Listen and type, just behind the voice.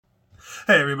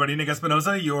Hey everybody, Nick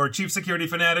Espinosa, your Chief Security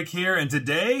Fanatic here, and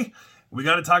today we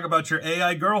got to talk about your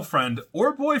AI girlfriend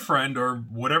or boyfriend or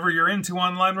whatever you're into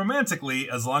online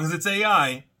romantically. As long as it's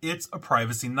AI, it's a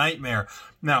privacy nightmare.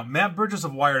 Now, Matt Burgess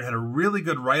of Wired had a really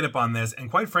good write-up on this,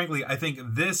 and quite frankly, I think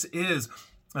this is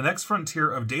the next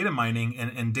frontier of data mining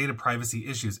and data privacy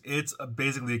issues. It's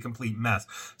basically a complete mess.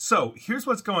 So here's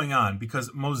what's going on, because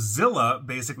Mozilla,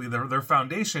 basically their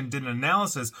foundation, did an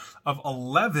analysis of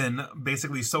 11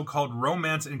 basically so-called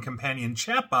romance and companion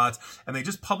chatbots, and they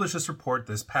just published this report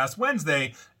this past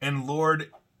Wednesday, and Lord,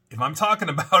 if I'm talking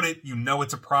about it, you know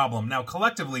it's a problem. Now,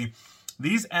 collectively,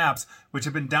 these apps, which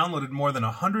have been downloaded more than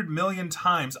 100 million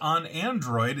times on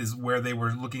Android, is where they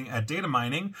were looking at data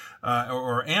mining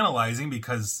or analyzing,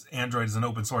 because Android is an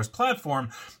open source platform.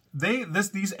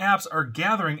 These apps are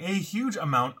gathering a huge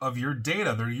amount of your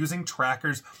data. They're using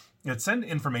trackers that send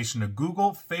information to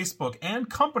Google, Facebook, and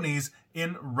companies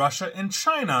in Russia and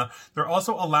China. They're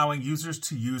also allowing users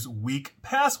to use weak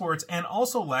passwords and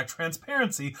also lack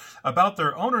transparency about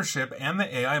their ownership and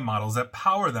the AI models that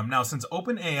power them. Now, since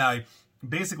OpenAI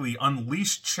basically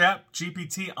unleashed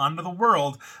ChatGPT onto the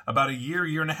world about a year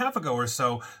and a half ago or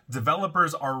so,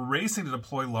 developers are racing to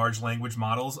deploy large language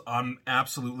models on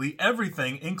absolutely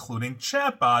everything, including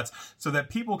chatbots, so that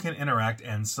people can interact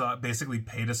and basically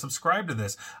pay to subscribe to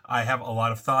this. I have a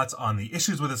lot of thoughts on the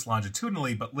issues with this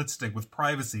longitudinally, but let's stick with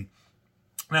privacy.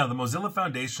 Now, the Mozilla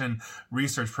Foundation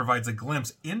research provides a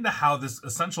glimpse into how this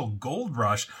essential gold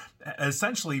rush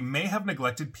essentially may have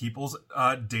neglected people's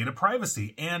data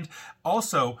privacy, and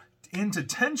also into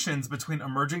tensions between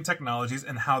emerging technologies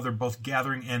and how they're both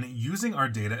gathering and using our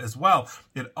data as well.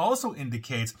 It also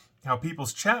indicates how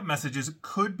people's chat messages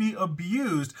could be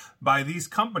abused by these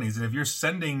companies. And if you're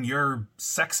sending your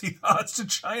sexy thoughts to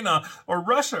China or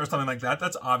Russia or something like that,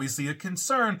 that's obviously a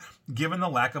concern given the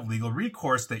lack of legal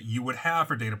recourse that you would have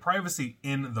for data privacy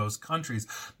in those countries.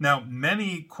 Now,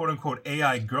 many quote-unquote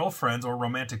AI girlfriends or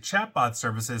romantic chatbot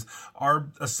services are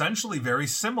essentially very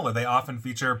similar. They often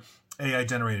feature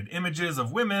AI-generated images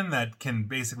of women that can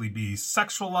basically be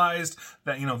sexualized,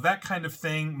 that kind of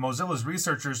thing. Mozilla's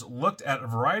researchers looked at a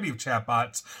variety of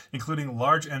chatbots, including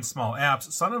large and small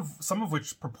apps, some of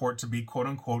which purport to be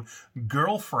quote-unquote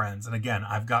girlfriends. And again,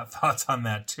 I've got thoughts on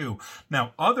that too.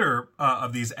 Now, other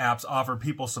of these apps offer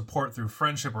people support through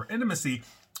friendship or intimacy,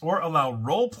 or allow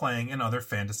role-playing and other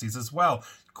fantasies as well.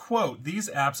 Quote, these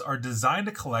apps are designed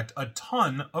to collect a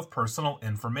ton of personal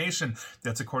information.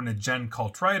 That's according to Jen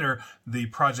Kaltreiter, the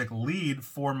project lead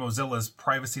for Mozilla's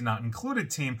Privacy Not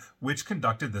Included team, which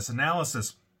conducted this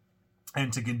analysis.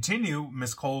 And to continue,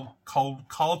 Ms.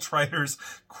 Kaltreiter's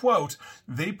quote,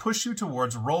 they push you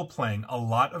towards role-playing, a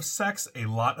lot of sex, a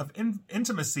lot of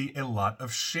intimacy, a lot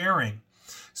of sharing.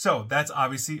 So that's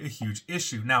obviously a huge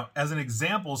issue. Now, as an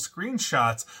example,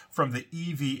 screenshots from the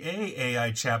EVA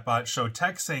AI chatbot show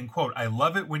text saying, quote, I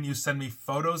love it when you send me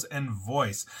photos and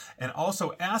voice, and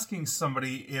also asking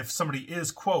somebody if somebody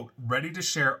is, quote, ready to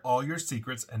share all your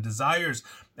secrets and desires,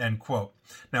 end quote.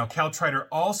 Now, Kaltreiter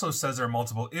also says there are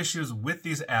multiple issues with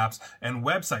these apps and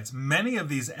websites. Many of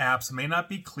these apps may not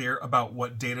be clear about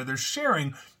what data they're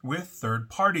sharing with third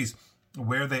parties,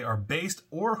 where they are based,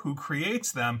 or who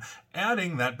creates them,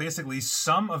 adding that basically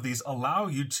some of these allow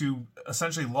you to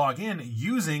essentially log in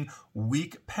using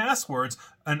weak passwords,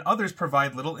 and others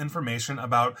provide little information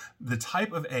about the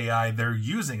type of AI they're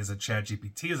using. Is it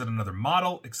ChatGPT? Is it another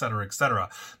model? etc., etc.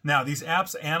 Now, these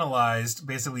apps analyzed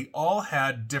basically all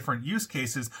had different use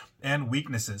cases and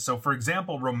weaknesses. So, for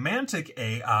example, Romantic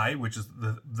AI, which is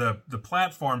the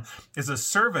platform, is a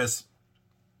service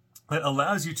that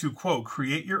allows you to, quote,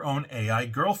 create your own AI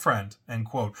girlfriend, end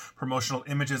quote. Promotional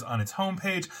images on its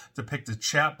homepage depict a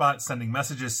chatbot sending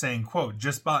messages saying, quote,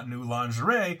 just bought new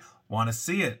lingerie, want to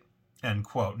see it, end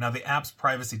quote. Now, the app's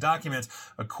privacy documents,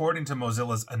 according to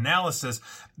Mozilla's analysis,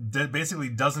 that basically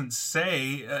doesn't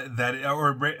say says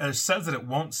that it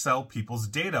won't sell people's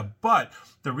data. But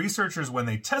the researchers, when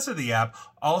they tested the app,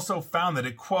 also found that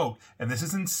it, quote, and this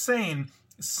is insane,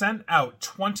 sent out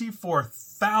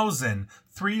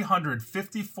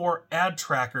 24,354 ad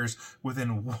trackers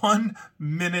within 1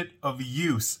 minute of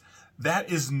use.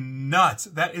 That is nuts.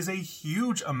 That is a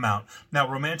huge amount. Now,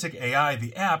 Romantic AI,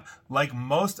 the app, like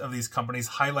most of these companies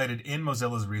highlighted in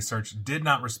Mozilla's research, did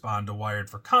not respond to Wired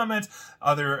for comment.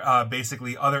 Other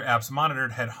apps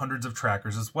monitored had hundreds of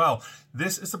trackers as well.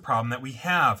 This is the problem that we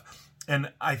have.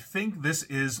 And I think this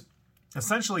is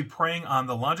essentially preying on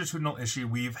the longitudinal issue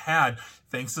we've had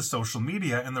thanks to social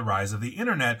media and the rise of the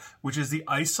internet, which is the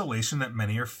isolation that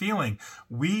many are feeling.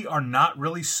 We are not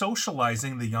really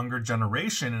socializing the younger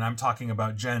generation, and I'm talking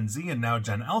about Gen Z and now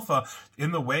Gen Alpha,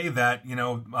 in the way that,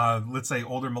 let's say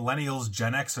older millennials,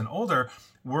 Gen X and older,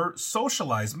 were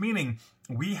socialized, meaning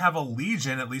we have a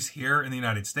legion, at least here in the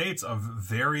United States, of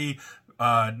very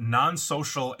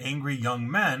non-social, angry young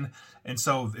men. And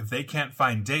so if they can't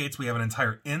find dates, we have an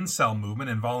entire incel movement,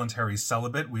 involuntary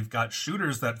celibate. We've got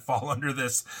shooters that fall under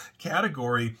this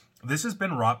category. This has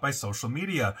been wrought by social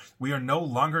media. We are no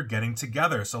longer getting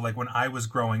together. So like when I was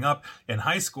growing up in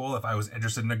high school, if I was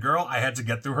interested in a girl, I had to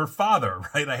get through her father,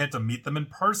 right? I had to meet them in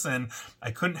person.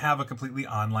 I couldn't have a completely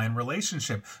online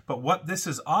relationship. But what this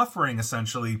is offering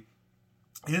essentially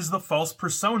is the false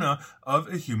persona of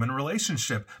a human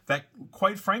relationship that,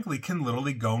 quite frankly, can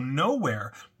literally go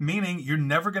nowhere. Meaning you're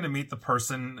never going to meet the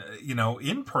person,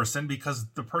 in person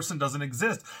because the person doesn't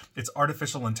exist. It's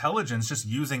artificial intelligence just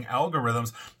using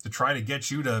algorithms to try to get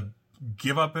you to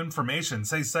give up information,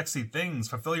 say sexy things,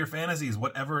 fulfill your fantasies,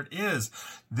 whatever it is.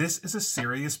 This is a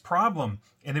serious problem.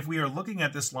 And if we are looking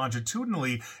at this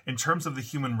longitudinally in terms of the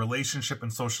human relationship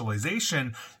and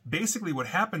socialization, basically what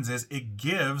happens is it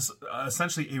gives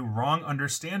essentially a wrong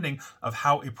understanding of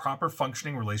how a proper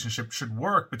functioning relationship should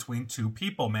work between two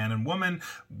people, man and woman,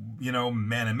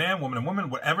 man and man, woman and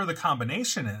woman, whatever the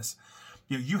combination is.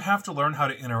 You have to learn how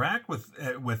to interact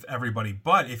with everybody.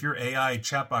 But if your AI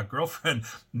chatbot girlfriend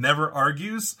never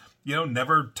argues,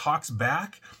 never talks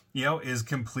back, is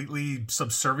completely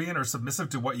subservient or submissive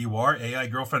to what you are, AI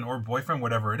girlfriend or boyfriend,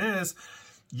 whatever it is,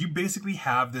 you basically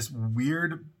have this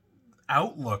weird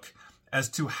outlook as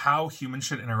to how humans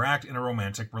should interact in a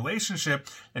romantic relationship.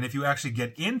 And if you actually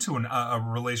get into a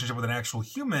relationship with an actual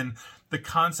human, the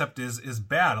concept is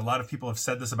bad. A lot of people have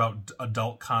said this about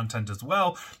adult content as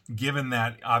well, given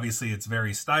that obviously it's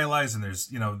very stylized and there's,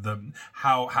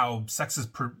 how sex is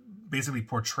basically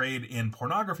portrayed in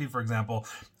pornography, for example,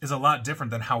 is a lot different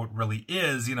than how it really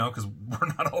is, because we're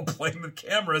not all playing the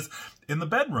cameras in the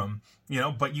bedroom,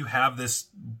 but you have this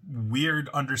weird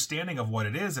understanding of what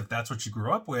it is if that's what you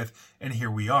grew up with, and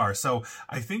here we are. So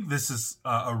I think this is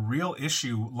a real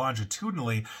issue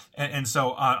longitudinally, and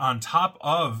so on top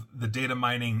of the data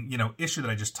mining, issue that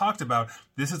I just talked about,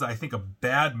 this is, I think, a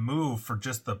bad move for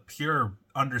just the pure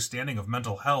understanding of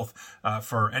mental health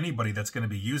for anybody that's going to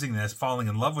be using this, falling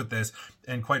in love with this,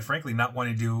 and quite frankly, not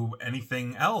wanting to do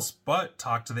anything else but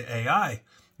talk to the AI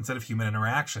instead of human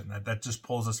interaction. That just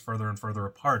pulls us further and further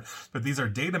apart. But these are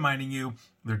data mining you.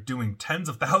 They're doing tens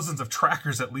of thousands of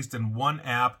trackers, at least in one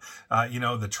app.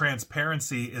 The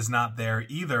transparency is not there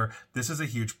either. This is a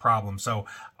huge problem. So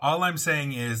all I'm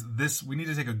saying is we need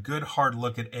to take a good hard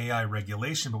look at AI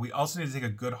regulation, but we also need to take a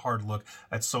good hard look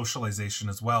at socialization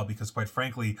as well, because quite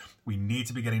frankly, we need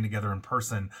to be getting together in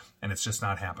person, and it's just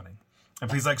not happening. And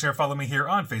please like, share, follow me here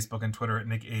on Facebook and Twitter at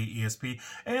NickAESP.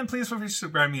 And please feel free to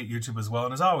subscribe me at YouTube as well.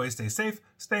 And as always, stay safe,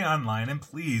 stay online, and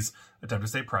please attempt to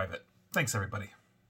stay private. Thanks, everybody.